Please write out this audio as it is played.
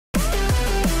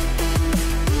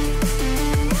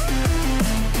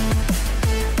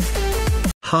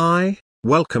Hi,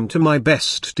 welcome to my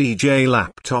best DJ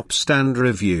laptop stand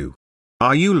review.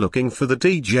 Are you looking for the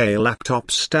DJ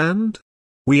laptop stand?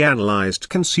 We analyzed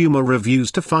consumer reviews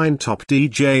to find top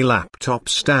DJ laptop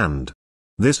stand.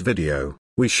 This video,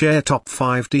 we share top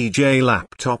 5 DJ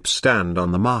laptop stand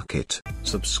on the market.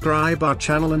 Subscribe our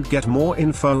channel and get more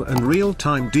info and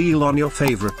real-time deal on your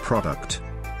favorite product.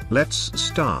 Let's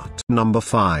start. Number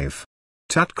 5.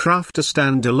 Tatkraft. A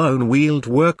standalone wheeled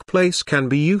workplace can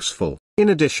be useful. In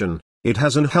addition, it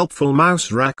has an helpful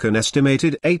mouse rack, an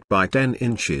estimated 8 by 10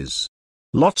 inches.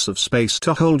 Lots of space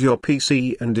to hold your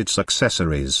PC and its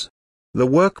accessories. The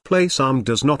workplace arm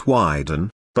does not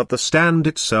widen, but the stand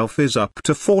itself is up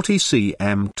to 40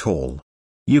 cm tall.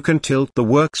 You can tilt the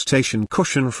workstation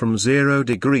cushion from 0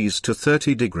 degrees to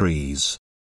 30 degrees.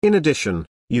 In addition,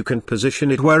 you can position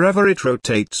it wherever it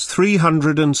rotates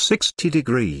 360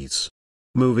 degrees.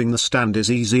 Moving the stand is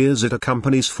easy as it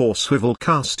accompanies 4 swivel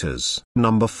casters.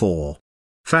 Number 4.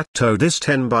 Fatto. This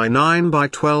 10 by 9 by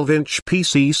 12 inch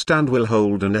PC stand will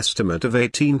hold an estimate of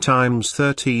 18 x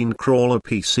 13 crawler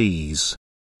PCs.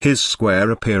 His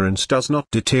square appearance does not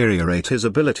deteriorate his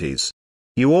abilities.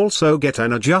 You also get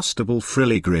an adjustable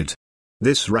frilly grid.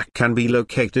 This rack can be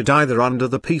located either under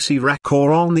the PC rack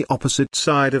or on the opposite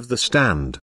side of the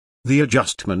stand. The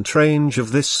adjustment range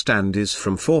of this stand is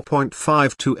from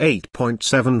 4.5 to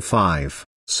 8.75,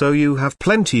 so you have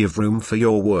plenty of room for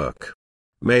your work.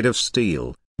 Made of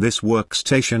steel, this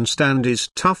workstation stand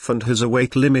is tough and has a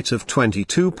weight limit of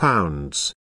 22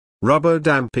 pounds. Rubber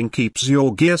damping keeps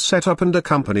your gear set up and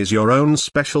accompanies your own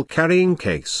special carrying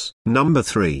case. Number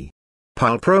 3.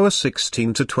 Pyle Pro. A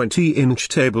 16 to 20 inch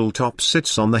tabletop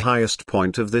sits on the highest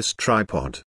point of this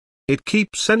tripod. It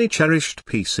keeps any cherished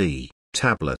PC,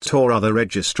 tablet or other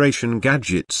registration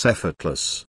gadgets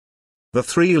effortless. The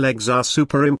 3 legs are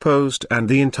superimposed and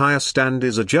the entire stand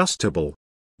is adjustable.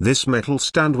 This metal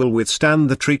stand will withstand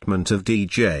the treatment of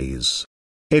DJs.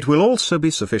 It will also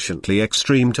be sufficiently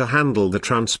extreme to handle the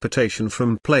transportation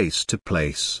from place to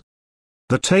place.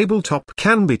 The tabletop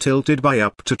can be tilted by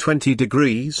up to 20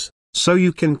 degrees, so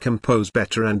you can compose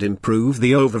better and improve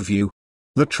the overview.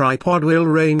 The tripod will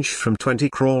range from 20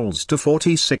 crawls to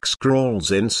 46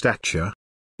 crawls in stature.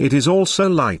 It is also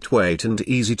lightweight and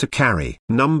easy to carry.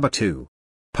 Number 2.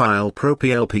 Pyle Pro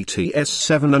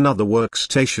PLPTS7. Another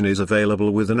workstation is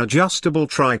available with an adjustable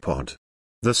tripod.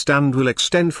 The stand will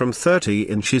extend from 30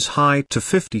 inches high to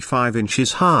 55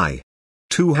 inches high.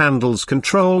 2 handles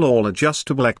control all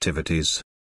adjustable activities.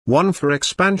 One for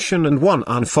expansion and one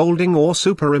unfolding or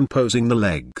superimposing the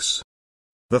legs.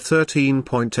 The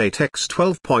 13.8 x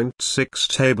 12.6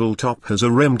 tabletop has a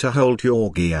rim to hold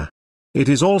your gear. It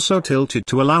is also tilted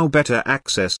to allow better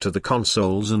access to the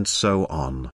consoles and so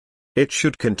on. It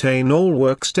should contain all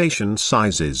workstation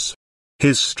sizes.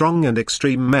 His strong and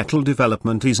extreme metal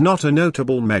development is not a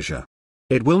notable measure.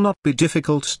 It will not be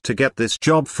difficult to get this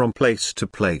job from place to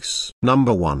place.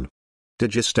 Number 1.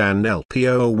 Digistand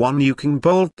LP01. You can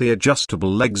bolt the adjustable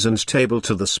legs and table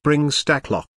to the spring stack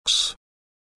locks.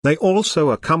 They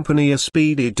also accompany a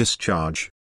speedy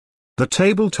discharge. The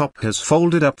tabletop has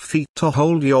folded up feet to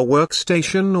hold your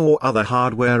workstation or other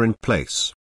hardware in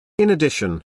place. In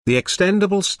addition, the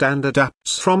extendable stand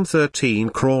adapts from 13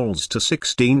 crawls to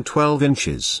 16-12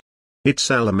 inches. Its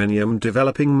aluminium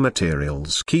developing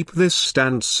materials keep this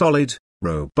stand solid,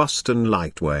 robust and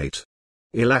lightweight.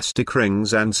 Elastic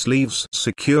rings and sleeves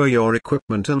secure your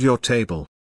equipment and your table.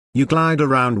 You glide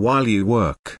around while you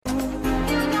work.